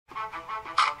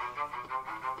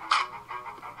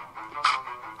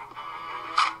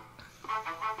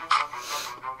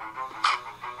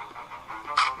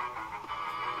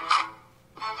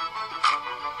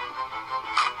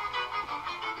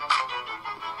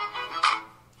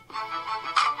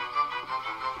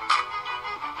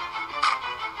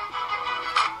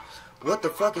What the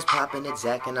fuck is poppin'? It's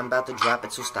Zack and I'm about to drop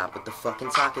it, so stop with the fucking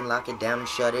talking, lock it down and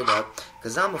shut it up.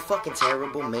 Cause I'm a fucking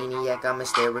terrible maniac, I'm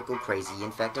hysterical, crazy,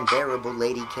 in fact unbearable,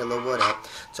 lady killer, what up?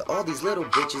 To all these little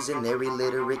bitches and their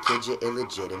illiterate kids, your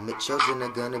illegitimate children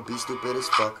are gonna be stupid as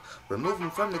fuck. Remove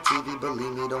them from the TV,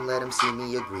 believe me, don't let them see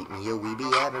me or greet me, or we be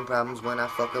having problems when I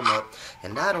fuck them up.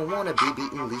 And I don't wanna be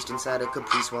beaten, leashed inside a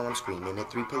caprice while I'm screaming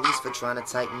at 3 police for trying to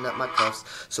tighten up my cuffs.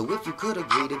 So if you could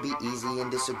agree to be easy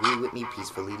and disagree with me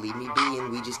peacefully, leave me be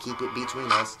and we just keep it between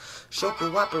us. Show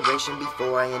cooperation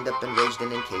before I end up enraged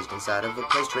and encaged inside of a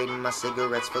place trading my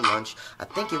cigarettes for lunch. I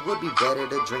think it would be better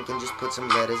to drink and just put some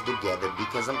letters together,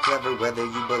 because I'm clever whether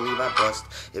you believe I bust.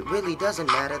 It really doesn't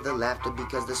matter the laughter,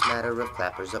 because the smatter of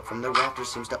clappers up from the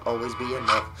rafters seems to always be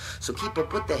enough. So keep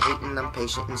up with the hating, I'm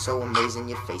patient and so amazing.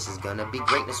 Your face is gonna be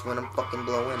greatness when I'm fucking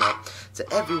blowing up.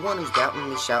 To everyone who's doubting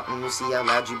me, shouting, we'll see how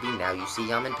loud you be now. You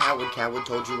see I'm empowered, coward,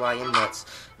 told you I am nuts.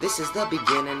 This is the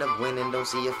beginning of winning, don't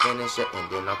see a finish or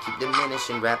ending. I'll keep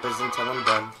diminishing rappers until I'm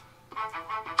done.